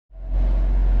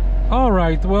All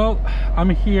right, well, I'm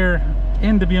here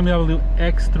in the BMW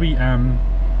X3M.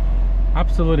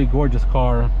 Absolutely gorgeous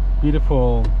car,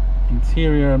 beautiful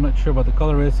interior. I'm not sure what the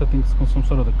color is. I think it's some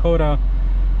sort of Dakota.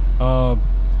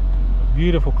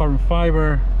 Beautiful carbon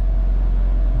fiber.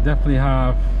 Definitely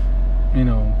have, you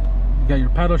know, you got your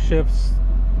paddle shifts.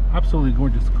 Absolutely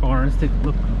gorgeous car. Let's take a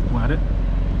look at it.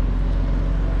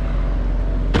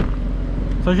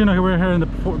 So as you know, we're here in the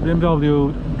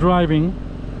BMW driving.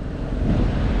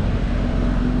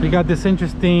 We got this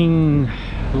interesting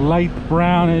light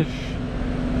brownish,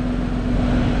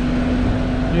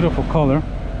 beautiful color.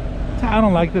 I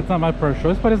don't like it, it's not my first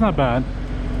choice, but it's not bad.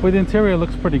 With the interior, it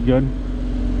looks pretty good.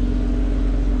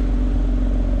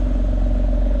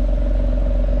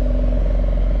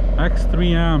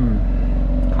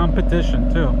 X3M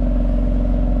competition too.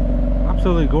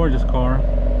 Absolutely gorgeous car.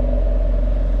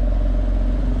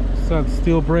 Still has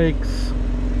steel brakes.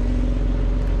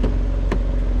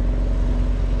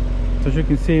 So as you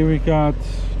can see, we got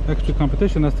extra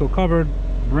competition that's still covered.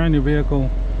 Brand new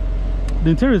vehicle. The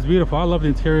interior is beautiful. I love the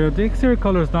interior. The exterior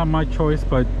color is not my choice,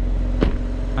 but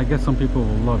I guess some people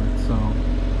will love it. So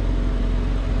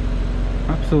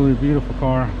absolutely beautiful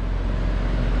car.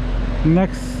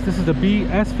 Next, this is the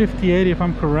BS58 if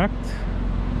I'm correct.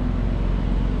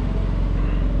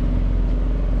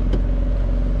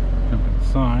 Jump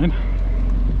inside.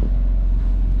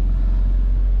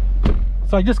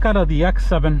 So I just got out the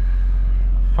X7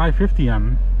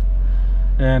 550M,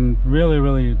 and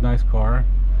really nice car.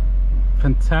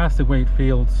 Fantastic weight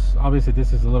fields. Obviously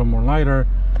this is a little more lighter,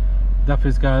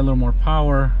 definitely got a little more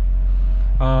power.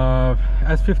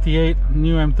 S58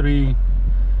 new M3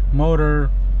 motor,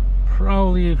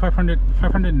 probably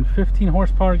 515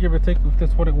 horsepower, give or take, if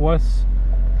that's what it was.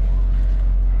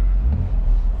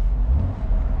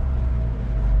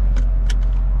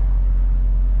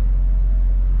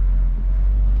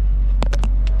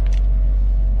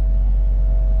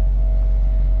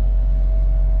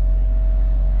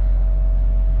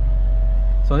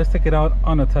 So let's take it out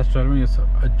on a test drive. Let me just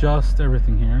adjust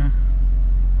everything here.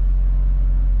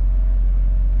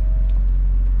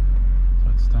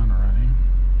 So it's done already.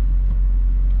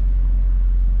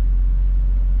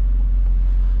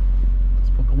 Let's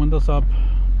put the windows up.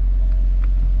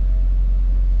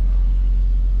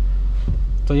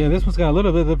 So yeah, this one's got a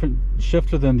little bit different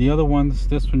shifter than the other ones.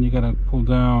 This one you gotta pull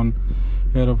down,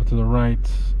 head over to the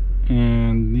right,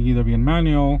 and either be in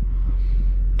manual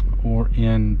or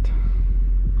in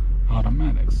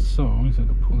automatics. So I just have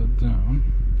to pull it down.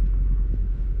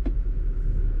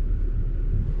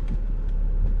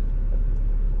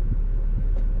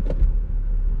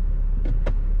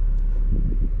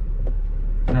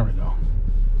 There we go.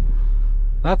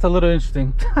 That's a little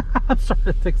interesting. I'm sorry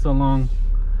it takes so long.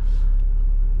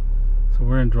 So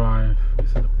we're in drive. We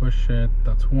said to push it.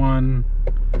 That's one.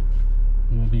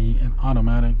 Will be in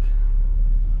automatic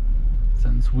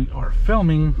since we are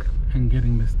filming and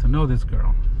getting this to know this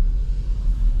girl.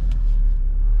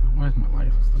 Where's my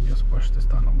license? Let me just push this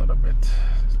down a little bit.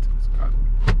 This thing's got...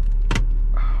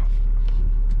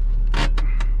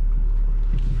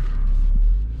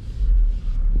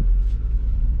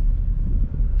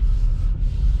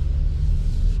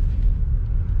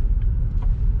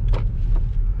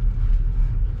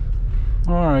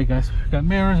 Alright guys, we got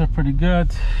mirrors, are pretty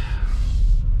good.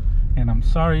 And I'm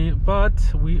sorry, but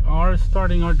we are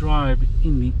starting our drive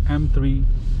in the M3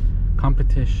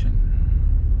 competition.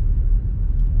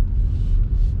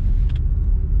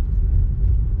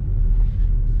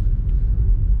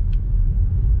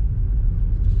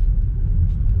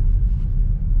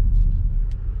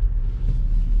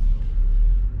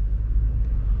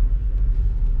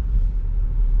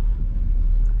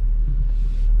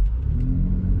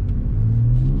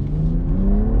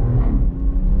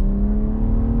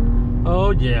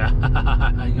 Oh yeah,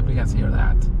 I hope you guys hear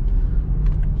that.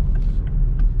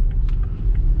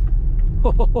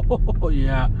 Oh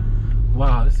yeah,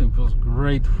 wow, this thing feels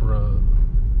great for a...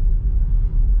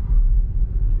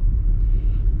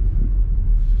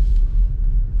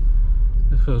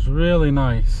 This feels really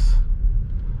nice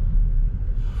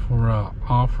for a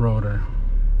off-roader.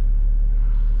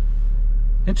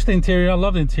 Interesting interior. I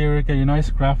love the interior. You got your nice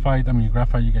graphite. I mean,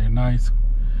 graphite. You got your nice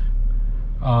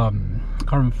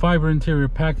carbon fiber interior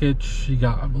package. You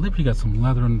got, I believe you got some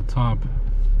leather on the top.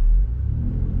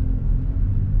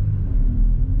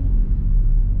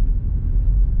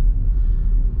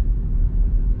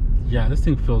 Yeah, this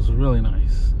thing feels really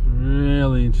nice.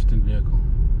 Really interesting vehicle.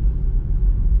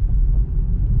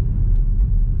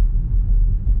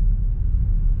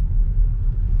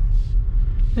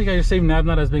 You got your same nav,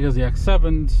 not as big as the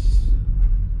X7s.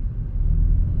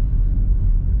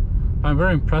 I'm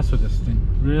very impressed with this thing.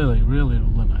 Really, really,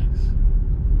 really nice.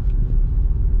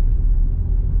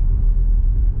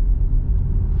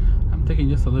 I'm taking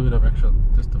just a little bit of extra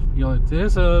just to feel it.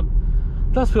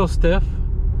 Does feel stiff.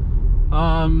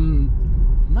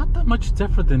 Not that much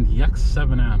different than the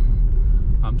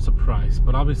X7M. I'm surprised,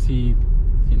 but obviously,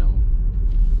 you know,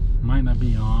 might not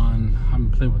be on. I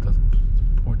haven't played with the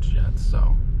ports yet,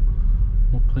 so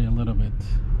we'll play a little bit.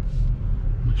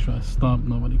 Make sure I stop,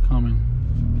 nobody coming.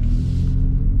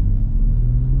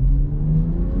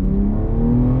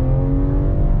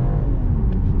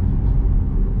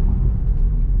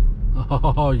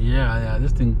 Oh yeah,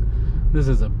 this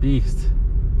is a beast.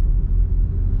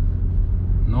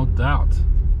 No doubt.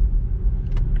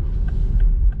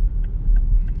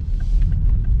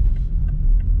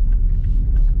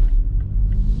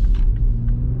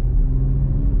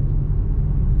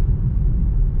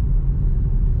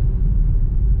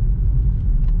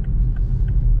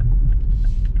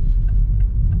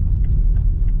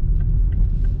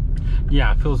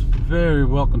 Yeah, it feels very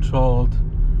well controlled.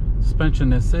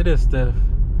 Suspension is stiff.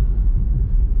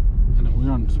 You know,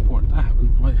 we're on sport. I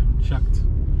haven't checked.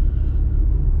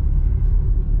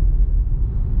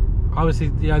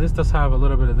 Obviously, yeah, this does have a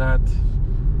little bit of that.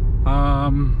 I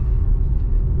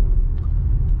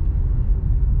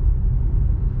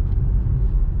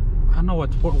don't know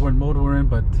what mode we're in,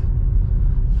 but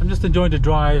I'm just enjoying the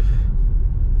drive.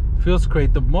 Feels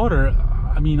great. The motor,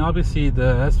 I mean, obviously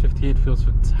the S58 feels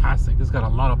fantastic. It's got a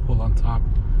lot of pull on top,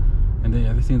 and then,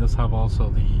 yeah, this thing does have also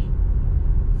the, you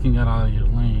can get out of your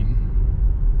lane.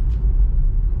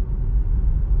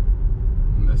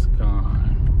 And this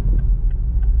guy,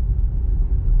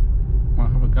 well, I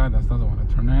have a guy that doesn't want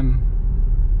to turn in.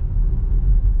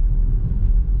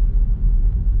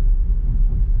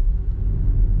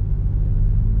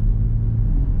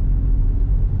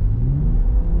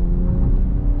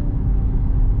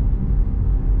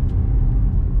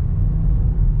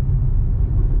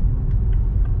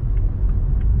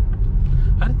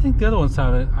 I think the other ones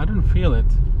have it. I didn't feel it.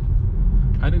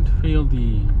 I didn't feel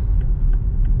the...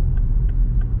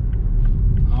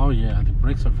 Oh yeah, the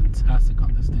brakes are fantastic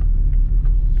on this thing.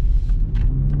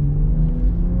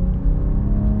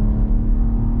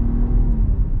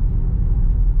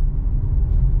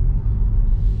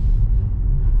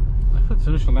 I feel it's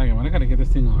initial lagging, but I gotta get this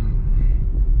thing on.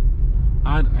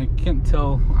 I can't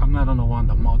tell. I'm not on the one.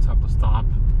 The modes have to stop.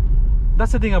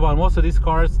 That's the thing about most of these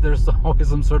cars. There's always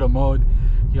some sort of mode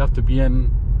you have to be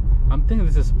in. I'm thinking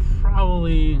this is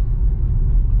probably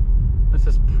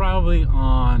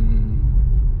on.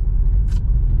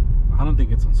 I don't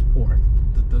think it's on sport.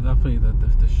 Definitely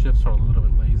the shifts are a little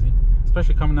bit lazy,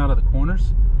 especially coming out of the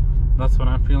corners. That's what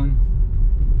I'm feeling.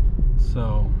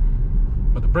 So,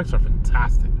 but the brakes are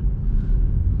fantastic.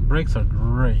 Brakes are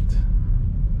great.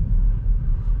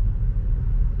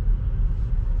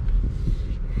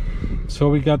 So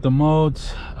we got the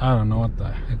modes. I don't know what the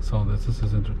heck's all this. This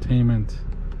is entertainment.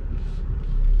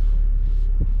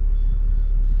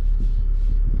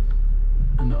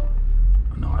 No,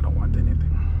 I don't want anything.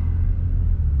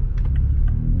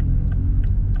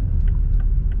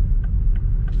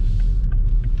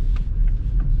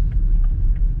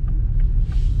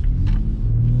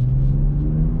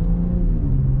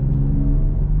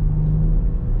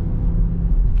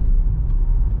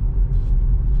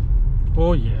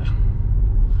 Oh yeah.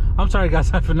 I'm sorry guys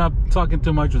for not talking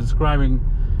too much or describing.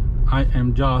 I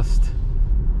am just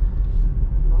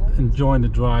enjoying the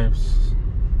drives.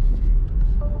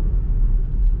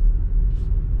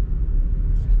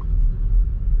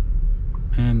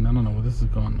 And I don't know where this is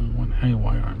going. It went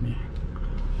haywire on me.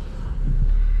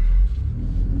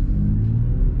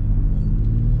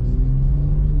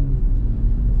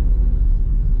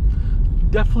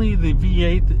 Definitely the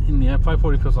V8 in the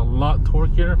F540 feels a lot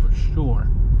torquier for sure.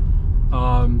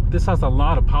 This has a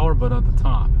lot of power, but at the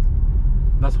top.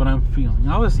 That's what I'm feeling.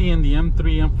 Obviously in the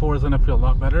M3, M4 is going to feel a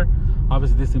lot better.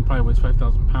 Obviously this thing probably weighs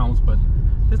 5,000 pounds, but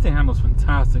this thing handles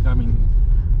fantastic. I mean,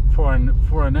 for an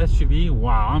SUV,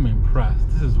 wow, I'm impressed.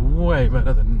 This is way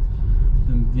better than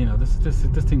you know, this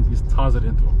thing just tosses it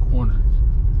into a corner.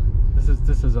 This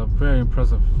is a very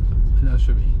impressive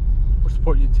SUV or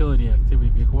sport utility activity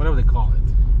vehicle, whatever they call it.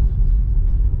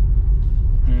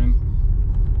 And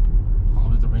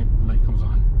always the red light comes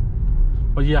on.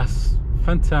 But yes,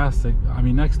 fantastic. I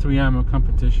mean, X3M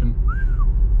competition,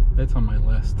 it's on my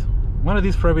list. One of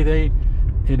these for every day.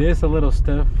 It is a little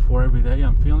stiff for every day.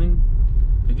 I'm feeling.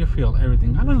 Did you feel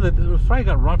everything? I don't know. It probably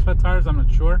got run flat tires. I'm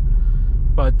not sure,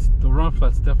 but the run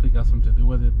flats definitely got something to do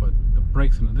with it. But the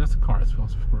brakes in this car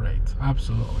feels great.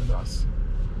 Absolutely does.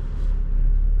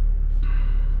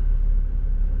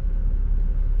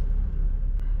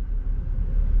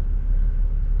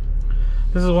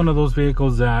 This is one of those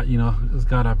vehicles that, you know, it's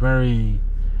got a very,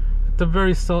 it's a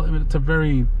very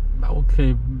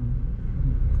okay,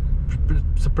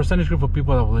 it's a percentage group of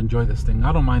people that will enjoy this thing.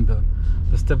 I don't mind the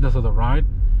stiffness of the ride,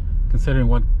 considering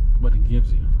what it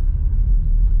gives you.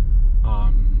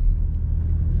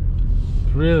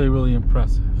 Really, really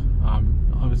impressive.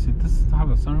 Obviously, this does have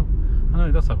a sunroof. I know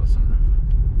it does have a sunroof.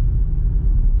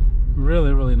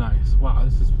 Really, really nice. Wow,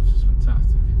 this is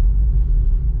fantastic.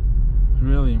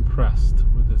 Really impressed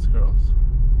with this, girls.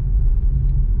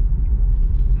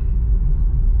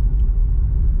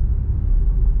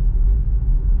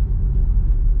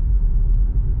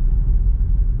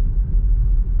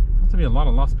 There's to be a lot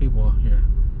of lost people here.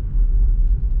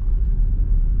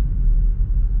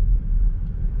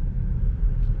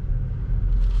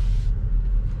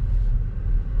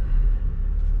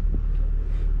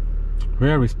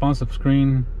 Very responsive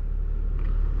screen.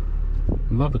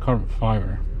 Love the carbon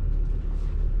fiber.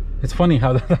 It's funny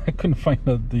how I couldn't find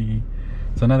the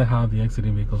so now they have the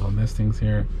exiting vehicles on listings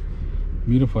here.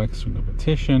 Beautiful extra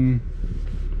competition.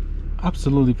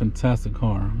 Absolutely fantastic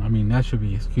car. I mean, that should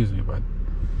be, excuse me, but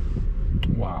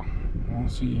wow.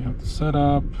 So you have the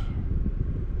setup.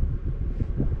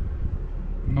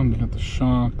 And then you got the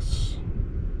shocks.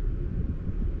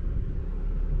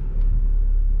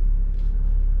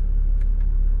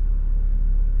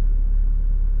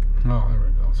 Oh, there we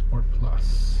go. Sport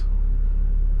Plus.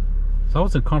 So I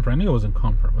was in Comfort. I knew it was in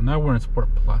Comfort, but now we're in Sport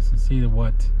Plus and see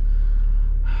what,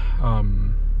 how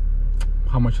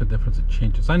much the difference it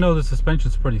changes. I know the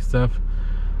suspension's pretty stiff,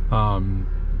 and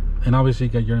obviously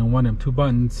you got your M1 and 2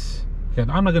 buttons.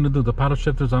 I'm not gonna do the paddle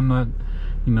shifters. I'm not,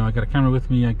 you know, I got a camera with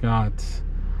me. I'm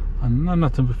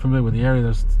not too familiar with the area.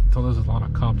 There's a lot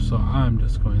of cops, so I'm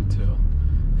just going to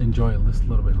enjoy this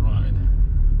little bit ride.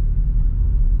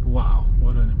 Wow,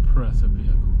 what an impressive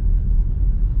vehicle.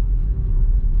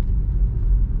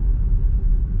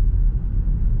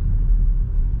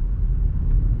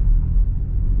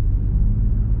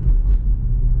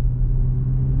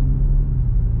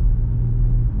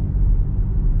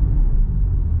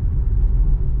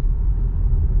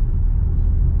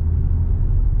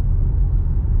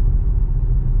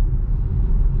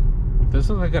 This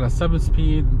is like got a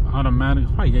 7-speed automatic,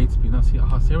 probably 8-speed. Now see,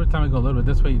 every time I go a little bit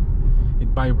this way, it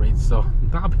vibrates, so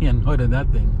I'll be annoyed at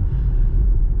that thing.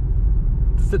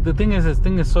 The thing is, this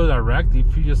thing is so direct.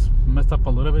 If you just messed up a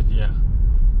little bit, yeah,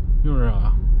 you're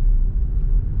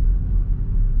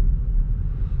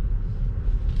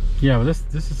yeah. But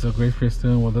this is a great free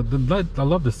steering wheel. I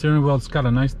love the steering wheel. It's got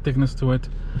a nice thickness to it.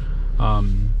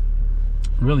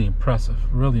 Really impressive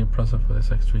for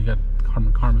this extra. You got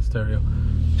carbon stereo,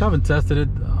 which I haven't tested it.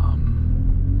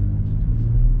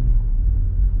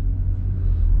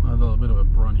 A little bit of a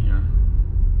brunt here.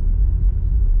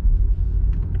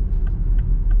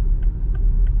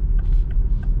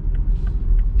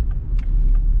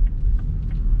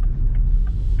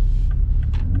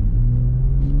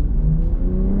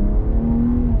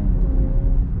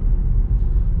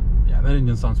 Yeah, that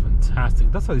engine sounds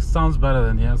fantastic. That's how it sounds better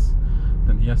than the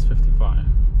S55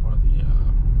 or the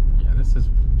yeah. This is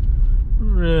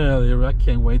really, I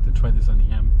can't wait to try this on the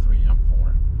M3,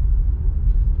 M4.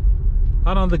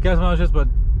 I don't know the gas mileages, but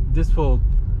this will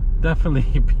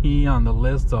definitely be on the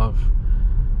list of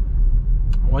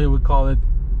what you would call it,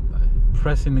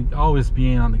 always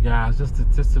being on the gas. It's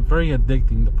just very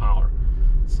addicting, the power.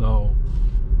 So,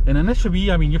 and then it should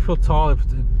be, I mean, you feel tall. If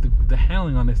the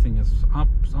handling on this thing is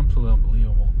absolutely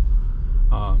unbelievable.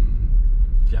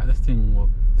 Yeah, this thing will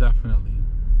definitely.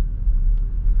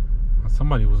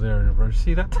 Somebody was there in reverse.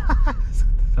 See that? It's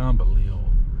unbelievable.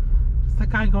 Is that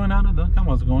guy going out of the? That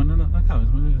was going on. That guy was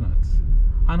moving nuts.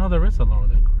 I know there is a lower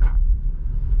than crap.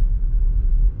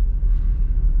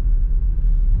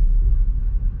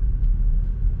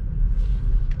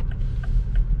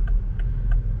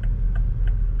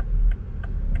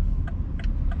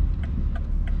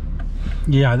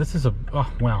 Yeah, this is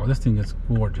oh wow, this thing is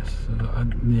gorgeous.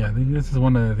 Yeah, this is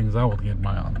one of the things I will get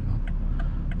my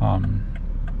on.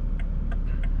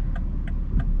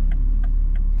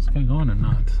 Is this guy going or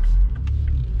not?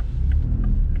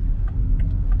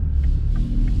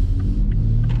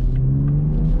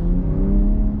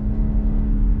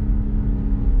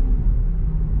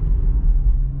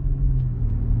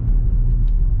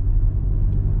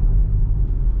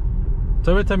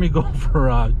 So every time you go for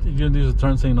you use the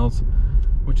turn signals,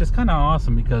 which is kind of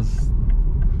awesome because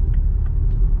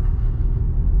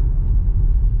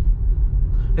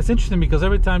it's interesting because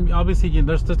every time, obviously,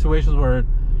 there's situations where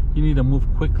you need to move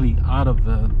quickly out of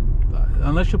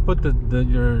unless you put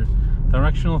your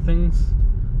directional things,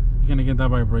 you're gonna get that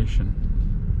vibration.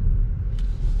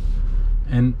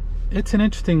 And it's an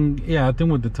interesting, yeah, thing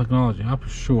with the technology, for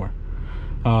sure.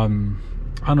 I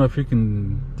don't know if you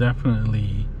can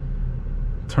definitely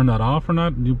turn that off or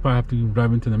not. You probably have to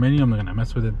drive into the menu. I'm not gonna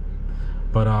mess with it,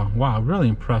 but wow, really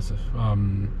impressive.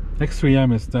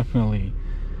 X3M is definitely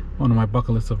on my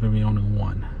bucket list of maybe owning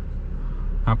one.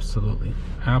 Absolutely.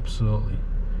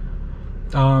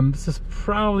 This is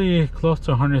probably close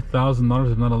to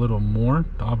 $100,000, if not a little more,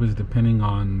 obviously depending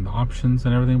on the options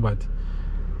and everything, but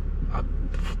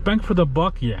bang for the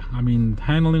buck. Yeah, I mean,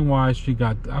 handling wise, she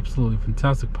got absolutely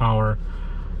fantastic power.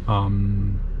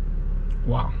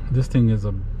 Wow, this thing is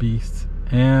a beast,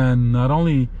 and not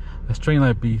only a straight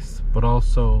line beast, but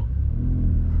also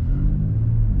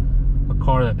a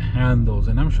car that handles.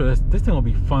 And I'm sure this thing will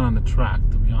be fun on the track,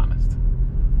 to be honest.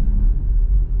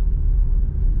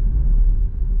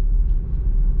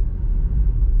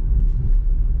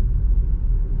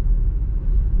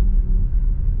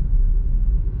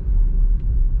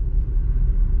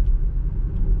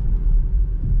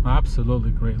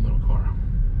 Absolutely great little car.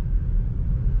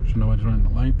 Should know it's running the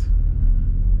light.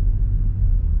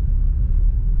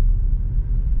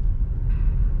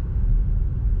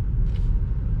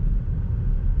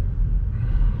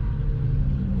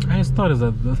 I just noticed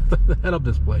that the head-up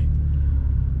display.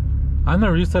 I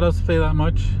never used head-up display that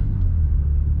much.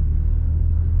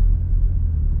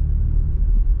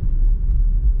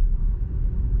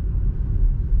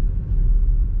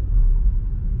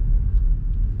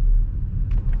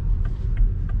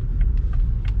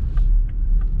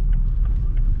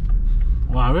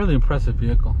 Wow, really impressive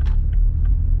vehicle.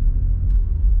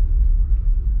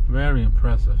 Very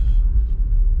impressive.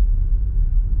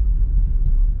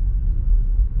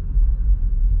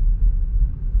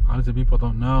 Obviously, people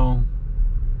don't know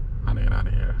how to get out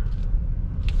of here.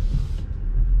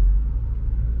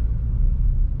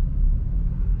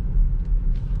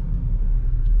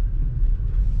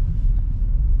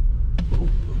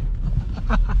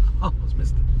 Almost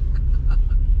missed it.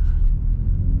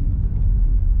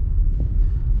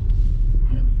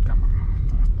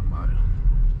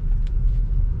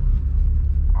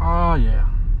 Oh yeah.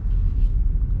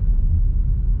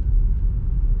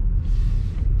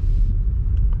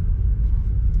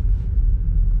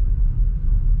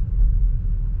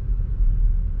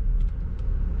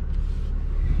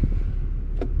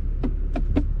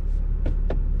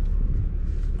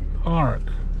 Park.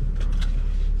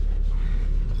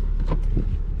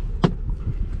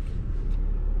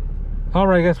 All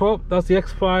right, guys. Well, that's the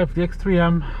X5, the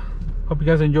X3M. Hope you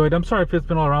guys enjoyed. I'm sorry if it's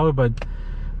been all around, but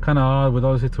kind of odd with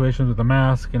all the situations with the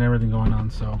mask and everything going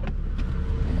on. So,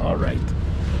 all right.